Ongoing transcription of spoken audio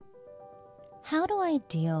How do I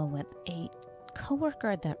deal with a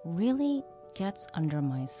coworker that really gets under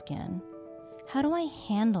my skin? How do I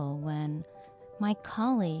handle when my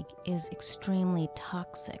colleague is extremely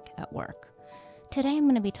toxic at work? Today I'm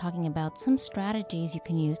going to be talking about some strategies you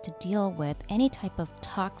can use to deal with any type of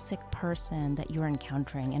toxic person that you're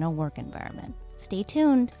encountering in a work environment. Stay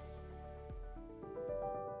tuned.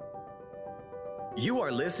 You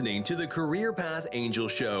are listening to the Career Path Angel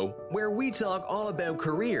Show, where we talk all about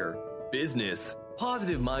career, business,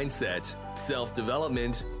 positive mindset,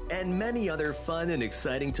 self-development, and many other fun and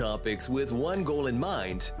exciting topics with one goal in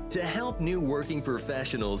mind: to help new working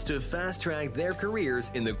professionals to fast-track their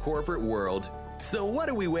careers in the corporate world. So what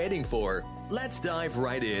are we waiting for? Let's dive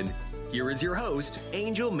right in. Here is your host,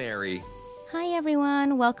 Angel Mary. Hi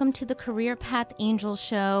everyone, welcome to the Career Path Angel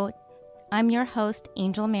Show. I'm your host,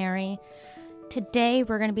 Angel Mary. Today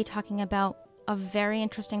we're going to be talking about a very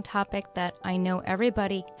interesting topic that I know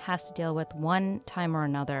everybody has to deal with one time or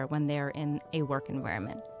another when they're in a work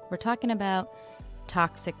environment. We're talking about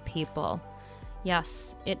toxic people.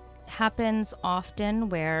 Yes, it happens often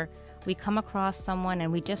where we come across someone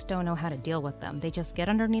and we just don't know how to deal with them. They just get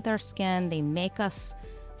underneath our skin. They make us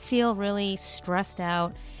feel really stressed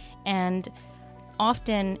out, and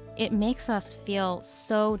often it makes us feel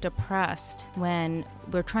so depressed when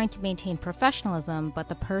we're trying to maintain professionalism, but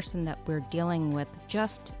the person that we're dealing with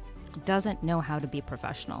just doesn't know how to be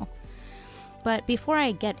professional. But before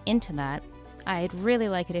I get into that, I'd really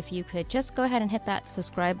like it if you could just go ahead and hit that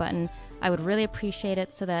subscribe button. I would really appreciate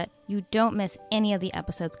it so that you don't miss any of the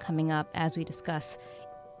episodes coming up as we discuss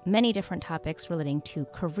many different topics relating to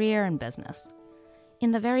career and business.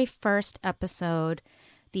 In the very first episode,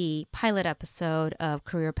 the pilot episode of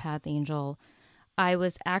Career Path Angel, I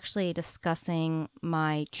was actually discussing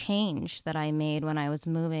my change that I made when I was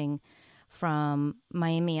moving from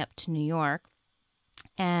Miami up to New York.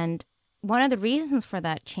 And one of the reasons for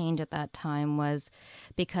that change at that time was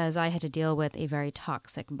because I had to deal with a very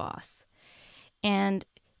toxic boss. And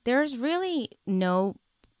there's really no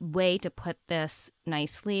way to put this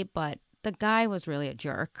nicely, but the guy was really a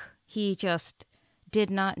jerk. He just did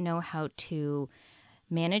not know how to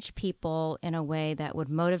manage people in a way that would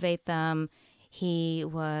motivate them. He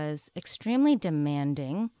was extremely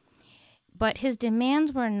demanding, but his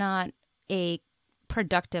demands were not a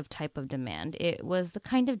productive type of demand. It was the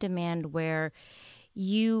kind of demand where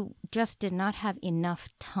you just did not have enough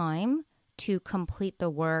time to complete the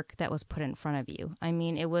work that was put in front of you. I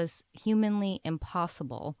mean, it was humanly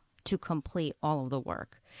impossible to complete all of the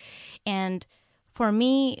work. And for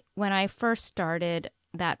me, when I first started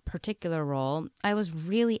that particular role, I was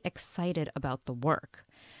really excited about the work.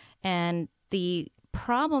 And the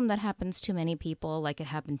problem that happens to many people, like it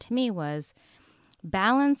happened to me, was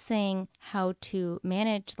balancing how to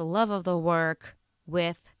manage the love of the work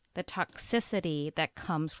with the toxicity that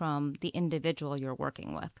comes from the individual you're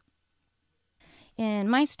working with. In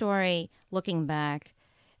my story, looking back,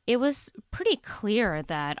 it was pretty clear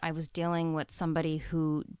that I was dealing with somebody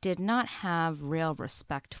who did not have real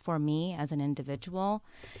respect for me as an individual.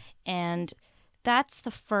 And that's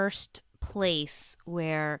the first place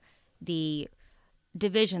where the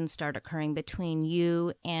divisions start occurring between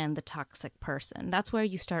you and the toxic person. That's where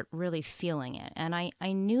you start really feeling it. And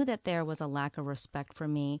I knew that there was a lack of respect for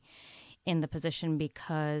me in the position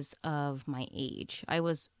because of my age. I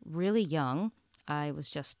was really young. I was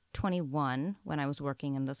just 21 when I was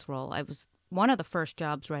working in this role. I was one of the first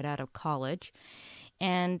jobs right out of college.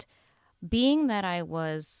 And being that I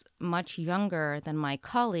was much younger than my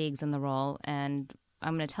colleagues in the role, and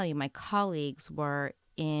I'm going to tell you, my colleagues were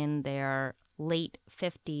in their late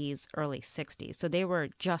 50s, early 60s. So they were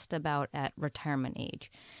just about at retirement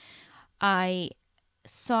age. I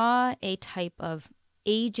saw a type of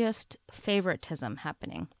ageist favoritism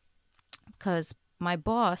happening because my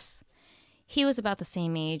boss, he was about the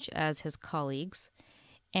same age as his colleagues,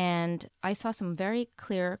 and I saw some very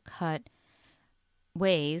clear-cut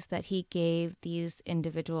ways that he gave these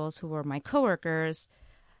individuals who were my coworkers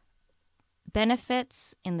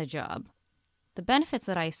benefits in the job. The benefits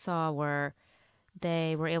that I saw were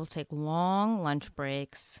they were able to take long lunch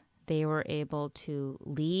breaks. They were able to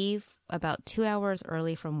leave about 2 hours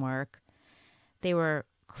early from work. They were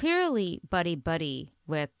clearly buddy-buddy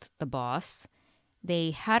with the boss.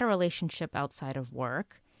 They had a relationship outside of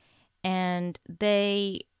work, and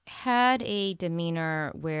they had a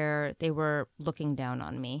demeanor where they were looking down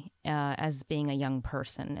on me as being a young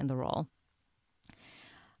person in the role.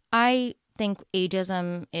 I think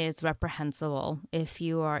ageism is reprehensible. If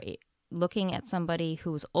you are looking at somebody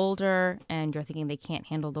who's older and you're thinking they can't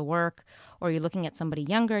handle the work, or you're looking at somebody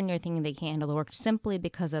younger and you're thinking they can't handle the work simply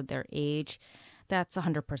because of their age, that's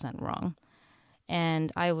 100% wrong.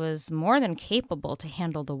 and I was more than capable to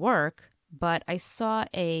handle the work, but I saw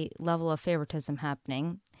a level of favoritism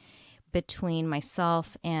happening between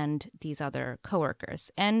myself and these other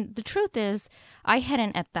coworkers. And the truth is, I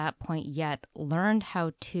hadn't at that point yet learned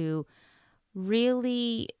how to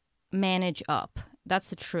really manage up. That's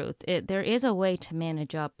the truth. There is a way to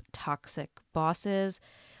manage up toxic bosses,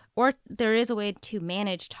 or there is a way to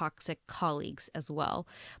manage toxic colleagues as well.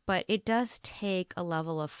 But it does take a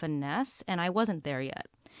level of finesse, and I wasn't there yet.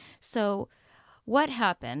 So what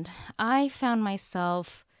happened? I found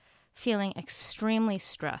myself feeling extremely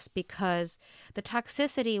stressed because the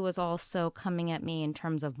toxicity was also coming at me in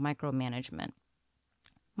terms of micromanagement.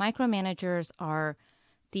 Micromanagers are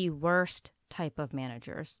the worst type of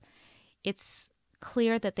managers. It's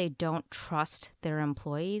clear that they don't trust their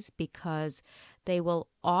employees because they will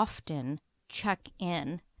often check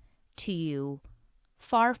in to you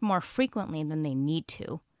far more frequently than they need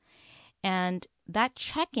to. And that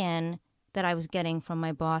check-in that I was getting from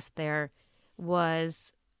my boss there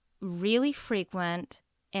was really frequent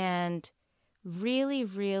and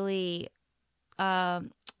really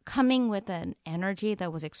coming with an energy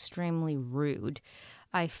that was extremely rude.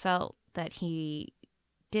 I felt that he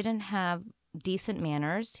didn't have decent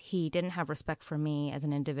manners. He didn't have respect for me as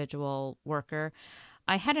an individual worker.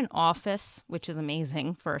 I had an office, which is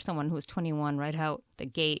amazing for someone who was 21 right out the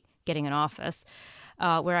gate getting an office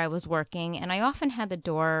where I was working. And I often had the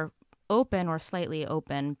door open or slightly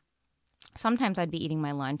open. Sometimes I'd be eating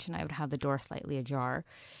my lunch and I would have the door slightly ajar.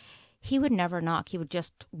 He would never knock. He would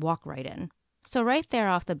just walk right in. So right there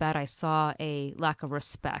off the bat, I saw a lack of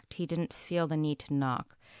respect. He didn't feel the need to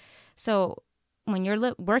knock. So when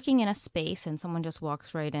you're working in a space and someone just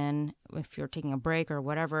walks right in, if you're taking a break or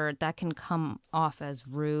whatever, that can come off as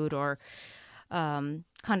rude or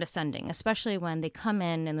condescending, especially when they come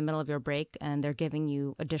in the middle of your break and they're giving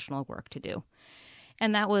you additional work to do.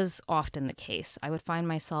 And that was often the case. I would find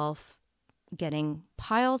myself getting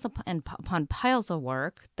piles upon piles of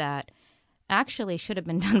work that actually should have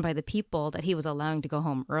been done by the people that he was allowing to go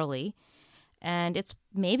home early. And it's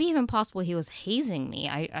maybe even possible he was hazing me.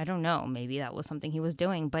 I don't know. Maybe that was something he was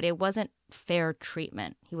doing, but it wasn't fair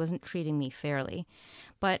treatment. He wasn't treating me fairly.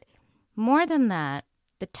 But more than that,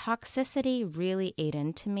 the toxicity really ate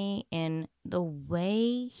into me in the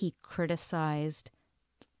way he criticized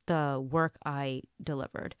the work I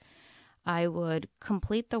delivered. I would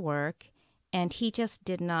complete the work, and he just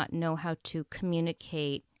did not know how to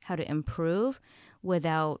communicate, how to improve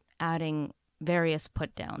without adding various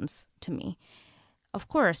put-downs to me. Of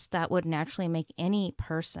course, that would naturally make any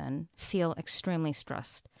person feel extremely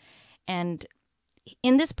stressed. And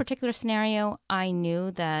in this particular scenario, I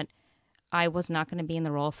knew that I was not going to be in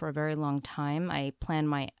the role for a very long time. I planned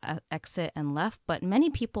my exit and left, but many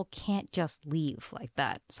people can't just leave like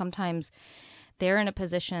that. Sometimes they're in a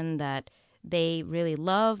position that they really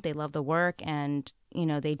love, they love the work, and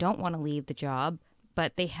they don't want to leave the job,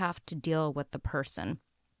 but they have to deal with the person.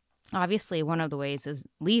 Obviously, one of the ways is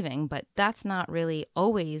leaving, but that's not really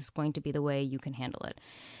always going to be the way you can handle it.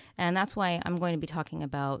 And that's why I'm going to be talking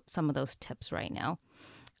about some of those tips right now.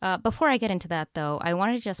 Before I get into that, though, I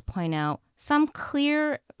want to just point out some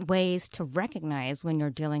clear ways to recognize when you're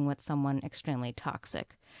dealing with someone extremely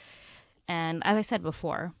toxic. And as I said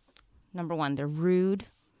before, number one, they're rude,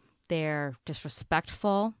 they're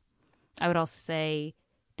disrespectful. I would also say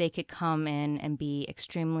they could come in and be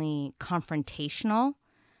extremely confrontational.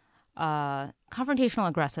 Confrontational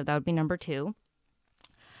aggressive, that would be number two.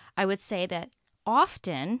 I would say that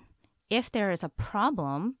often, if there is a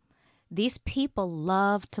problem, these people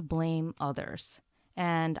love to blame others.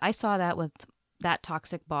 And I saw that with that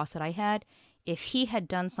toxic boss that I had. If he had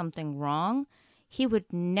done something wrong, he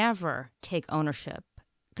would never take ownership.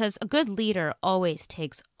 Because a good leader always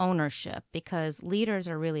takes ownership, because leaders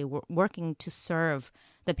are really working to serve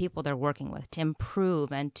the people they're working with, to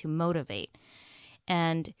improve and to motivate.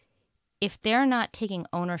 And if they're not taking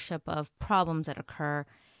ownership of problems that occur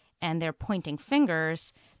and they're pointing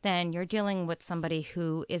fingers, then you're dealing with somebody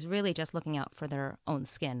who is really just looking out for their own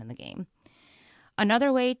skin in the game.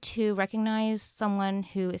 Another way to recognize someone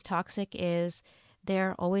who is toxic is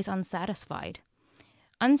they're always unsatisfied.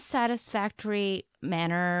 Unsatisfactory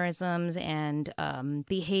mannerisms and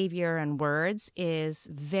behavior and words is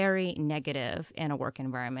very negative in a work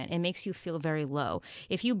environment. It makes you feel very low.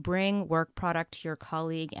 If you bring work product to your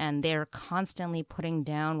colleague and they're constantly putting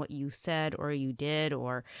down what you said or you did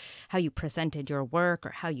or how you presented your work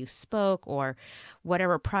or how you spoke or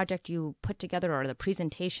whatever project you put together or the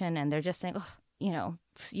presentation, and they're just saying, oh,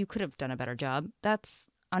 you could have done a better job.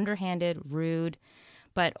 That's underhanded, rude,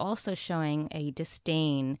 but also showing a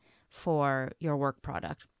disdain for your work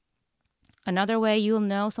product. Another way you'll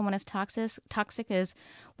know someone is toxic is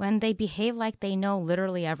when they behave like they know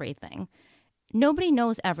literally everything. Nobody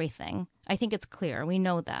knows everything. I think it's clear. We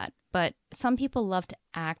know that. But some people love to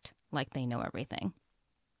act like they know everything.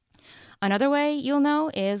 Another way you'll know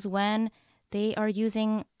is when they are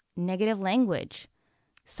using negative language,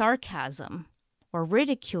 sarcasm, or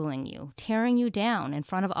ridiculing you, tearing you down in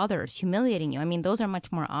front of others, humiliating you. I mean, those are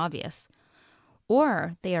much more obvious.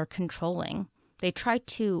 Or they are controlling. They try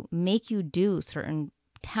to make you do certain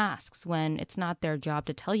tasks when it's not their job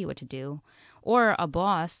to tell you what to do. Or a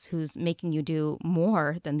boss who's making you do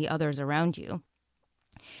more than the others around you.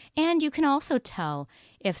 And you can also tell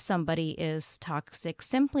if somebody is toxic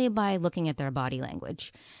simply by looking at their body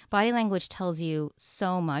language. Body language tells you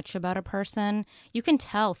so much about a person. You can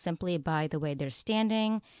tell simply by the way they're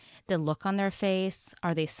standing, the look on their face.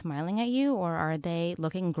 Are they smiling at you, or are they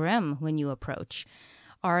looking grim when you approach?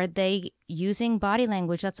 Are they using body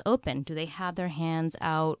language that's open? Do they have their hands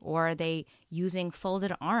out, or are they using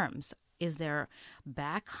folded arms? Is their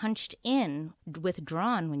back hunched in,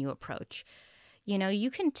 withdrawn when you approach? You know, you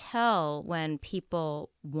can tell when people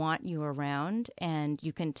want you around, and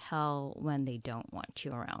you can tell when they don't want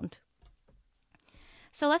you around.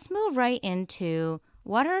 So let's move right into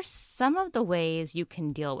what are some of the ways you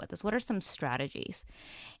can deal with this? What are some strategies?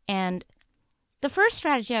 And the first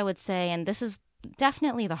strategy I would say, and this is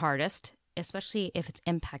definitely the hardest, especially if it's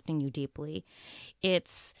impacting you deeply,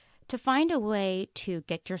 it's to find a way to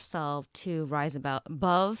get yourself to rise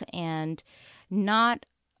above and not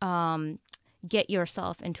get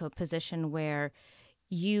yourself into a position where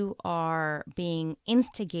you are being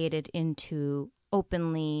instigated into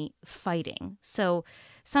openly fighting. So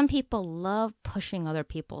some people love pushing other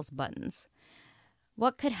people's buttons.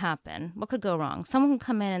 What could happen? What could go wrong? Someone can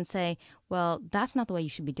come in and say, well, that's not the way you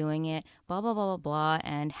should be doing it, blah, blah, blah, blah, blah,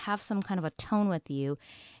 and have some kind of a tone with you.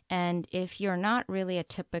 And if you're not really a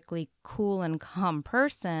typically cool and calm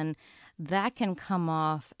person, that can come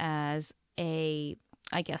off as a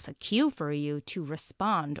cue for you to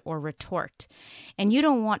respond or retort. And you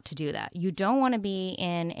don't want to do that. You don't want to be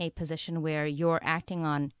in a position where you're acting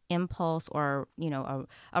on impulse or,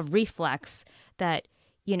 a reflex that,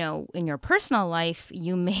 in your personal life,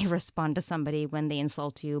 you may respond to somebody when they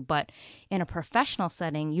insult you, but in a professional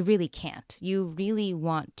setting, you really can't. You really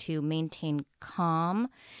want to maintain calm,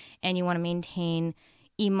 and you want to maintain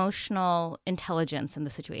emotional intelligence in the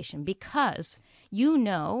situation, because you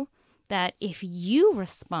know that if you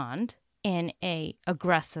respond in a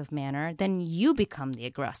aggressive manner, then you become the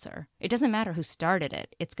aggressor. It doesn't matter who started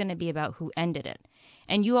it. It's going to be about who ended it.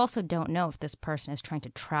 And you also don't know if this person is trying to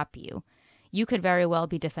trap you. You could very well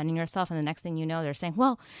be defending yourself, and the next thing you know, they're saying,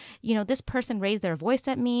 well, this person raised their voice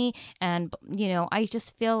at me, and, I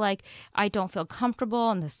just feel like I don't feel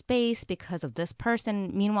comfortable in the space because of this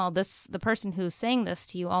person. Meanwhile, the person who's saying this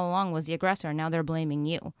to you all along was the aggressor, and now they're blaming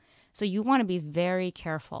you. So you want to be very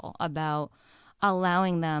careful about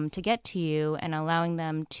allowing them to get to you and allowing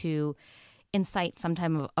them to incite some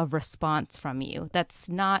type of response from you that's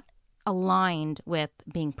not aligned with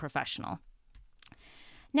being professional.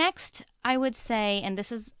 Next, I would say, and this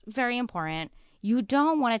is very important, you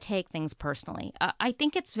don't want to take things personally. I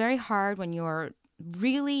think it's very hard when you're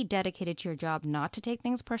really dedicated to your job not to take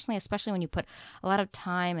things personally, especially when you put a lot of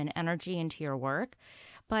time and energy into your work.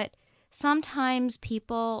 But sometimes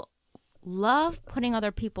people love putting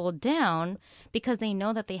other people down because they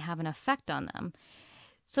know that they have an effect on them.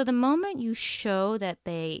 So the moment you show that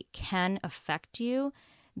they can affect you,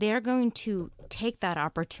 they're going to take that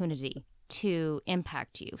opportunity to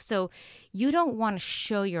impact you. So you don't want to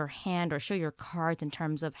show your hand or show your cards in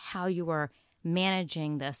terms of how you are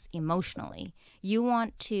managing this emotionally. You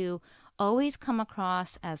want to always come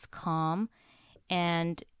across as calm,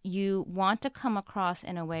 and you want to come across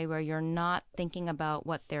in a way where you're not thinking about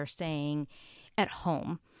what they're saying at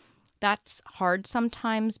home. That's hard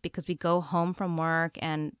sometimes because we go home from work,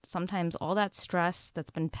 and sometimes all that stress that's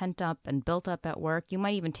been pent up and built up at work, you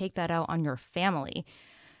might even take that out on your family.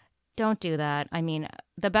 Don't do that. I mean,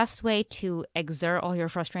 the best way to exert all your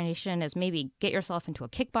frustration is maybe get yourself into a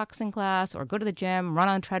kickboxing class or go to the gym, run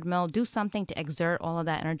on a treadmill, do something to exert all of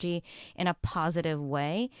that energy in a positive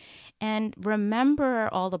way. And remember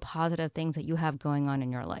all the positive things that you have going on in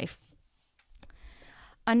your life.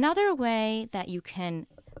 Another way that you can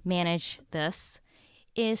manage this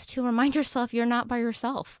is to remind yourself you're not by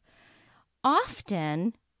yourself.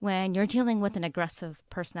 Often, when you're dealing with an aggressive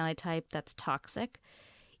personality type that's toxic,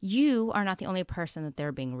 you are not the only person that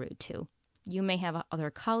they're being rude to. You may have other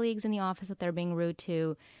colleagues in the office that they're being rude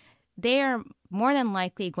to. They're more than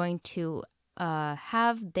likely going to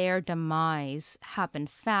have their demise happen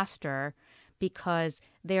faster because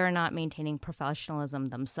they are not maintaining professionalism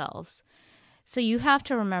themselves. So you have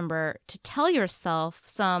to remember to tell yourself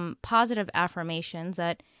some positive affirmations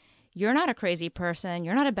that you're not a crazy person,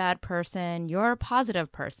 you're not a bad person, you're a positive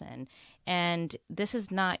person. And this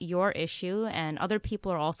is not your issue, and other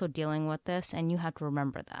people are also dealing with this, and you have to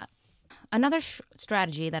remember that. Another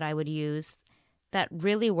strategy that I would use that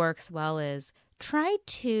really works well is try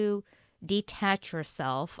to detach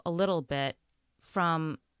yourself a little bit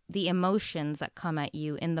from the emotions that come at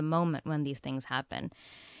you in the moment when these things happen.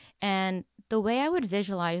 And the way I would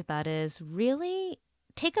visualize that is really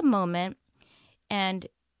take a moment and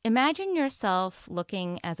imagine yourself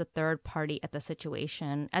looking as a third party at the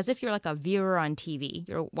situation, as if you're like a viewer on TV.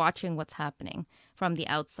 You're watching what's happening from the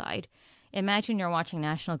outside. Imagine you're watching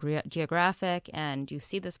National Geographic and you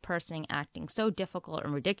see this person acting so difficult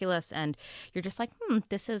and ridiculous, and you're just like,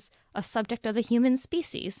 this is a subject of the human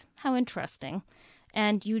species. How interesting.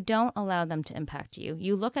 And you don't allow them to impact you.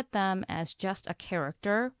 You look at them as just a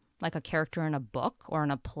character, like a character in a book or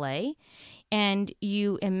in a play, and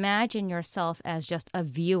you imagine yourself as just a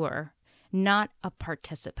viewer, not a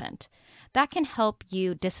participant. That can help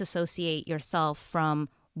you disassociate yourself from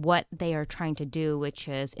what they are trying to do, which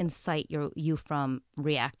is incite you from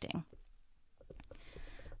reacting.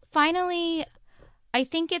 Finally, I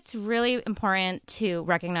think it's really important to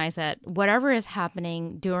recognize that whatever is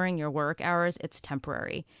happening during your work hours, it's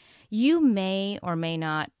temporary. You may or may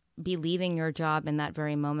not be leaving your job in that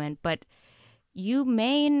very moment, but you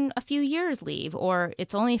may in a few years leave, or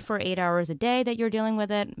it's only for 8 hours a day that you're dealing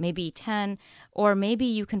with it, maybe 10, or maybe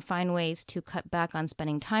you can find ways to cut back on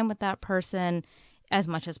spending time with that person as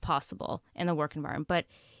much as possible in the work environment. But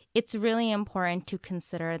it's really important to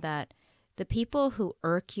consider that the people who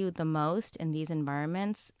irk you the most in these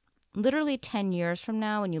environments, literally 10 years from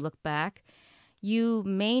now, when you look back, you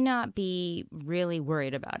may not be really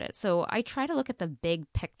worried about it. So I try to look at the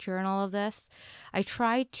big picture in all of this. I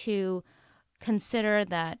try to consider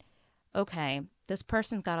that, okay, this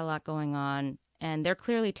person's got a lot going on and they're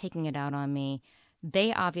clearly taking it out on me.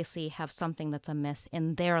 They obviously have something that's amiss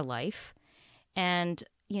in their life. And,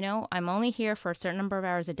 I'm only here for a certain number of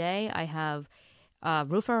hours a day. I have a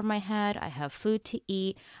roof over my head. I have food to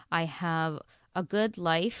eat. I have a good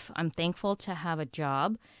life. I'm thankful to have a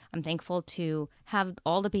job. I'm thankful to have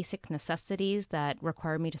all the basic necessities that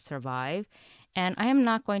require me to survive. And I am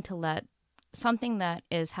not going to let something that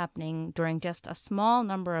is happening during just a small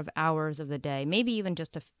number of hours of the day, maybe even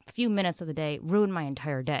just a few minutes of the day, ruin my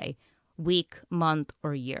entire day, week, month,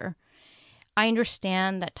 or year. I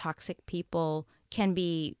understand that toxic people can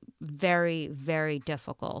be very, very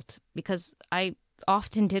difficult because I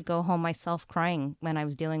often did go home myself crying when I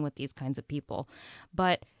was dealing with these kinds of people.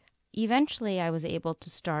 But eventually I was able to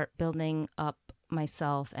start building up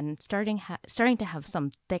myself and starting to have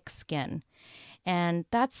some thick skin. And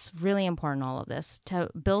that's really important, all of this, to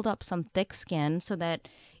build up some thick skin so that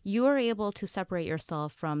you are able to separate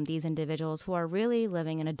yourself from these individuals who are really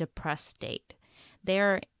living in a depressed state.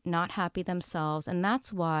 They're not happy themselves, and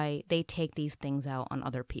that's why they take these things out on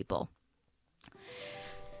other people.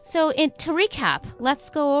 So to recap,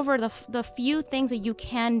 let's go over the few things that you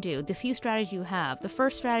can do, the few strategies you have. The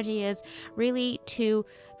first strategy is really to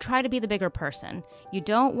try to be the bigger person. You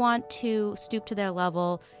don't want to stoop to their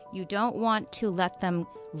level. You don't want to let them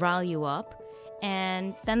rile you up.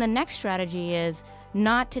 And then the next strategy is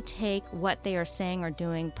not to take what they are saying or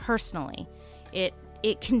doing personally.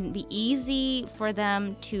 It can be easy for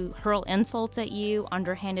them to hurl insults at you,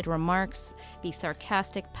 underhanded remarks, be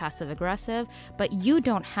sarcastic, passive-aggressive, but you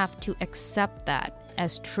don't have to accept that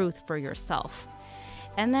as truth for yourself.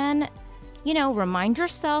 And then, remind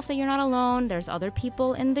yourself that you're not alone. There's other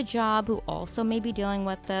people in the job who also may be dealing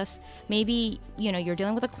with this. Maybe, you're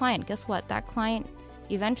dealing with a client. Guess what? That client,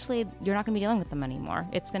 eventually, you're not going to be dealing with them anymore.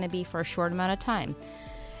 It's going to be for a short amount of time.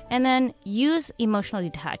 And then use emotional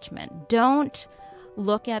detachment. Don't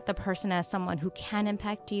look at the person as someone who can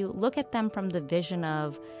impact you. Look at them from the vision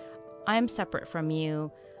of, I'm separate from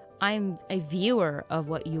you. I'm a viewer of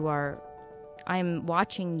what you are. I'm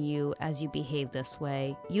watching you as you behave this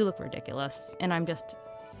way. You look ridiculous, and I'm just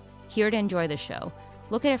here to enjoy the show.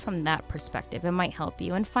 Look at it from that perspective. It might help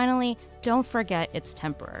you. And finally, don't forget it's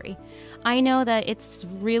temporary. I know that it's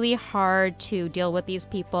really hard to deal with these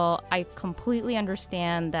people. I completely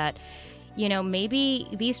understand that maybe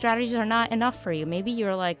these strategies are not enough for you. Maybe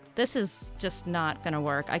you're like, this is just not going to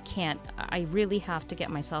work. I really have to get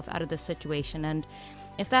myself out of this situation. And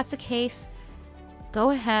if that's the case,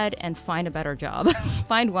 go ahead and find a better job.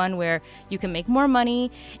 Find one where you can make more money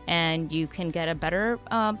and you can get a better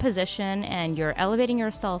position and you're elevating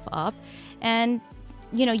yourself up. And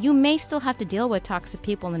you may still have to deal with toxic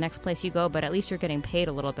people in the next place you go, but at least you're getting paid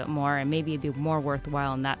a little bit more and maybe it'd be more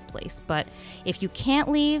worthwhile in that place. But if you can't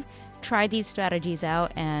leave, try these strategies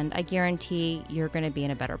out and I guarantee you're going to be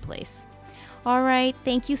in a better place. All right,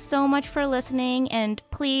 thank you so much for listening. And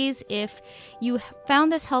please, if you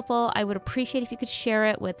found this helpful, I would appreciate if you could share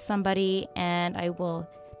it with somebody. And I will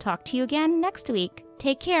talk to you again next week.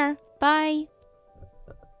 Take care. Bye.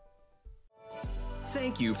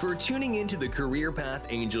 Thank you for tuning into the Career Path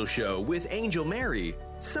Angel Show with Angel Mary.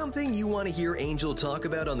 Something you want to hear Angel talk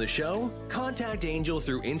about on the show? Contact Angel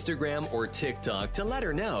through Instagram or TikTok to let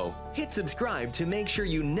her know. Hit subscribe to make sure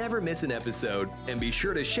you never miss an episode, and be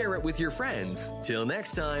sure to share it with your friends. Till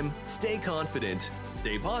next time, stay confident,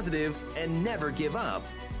 stay positive, and never give up.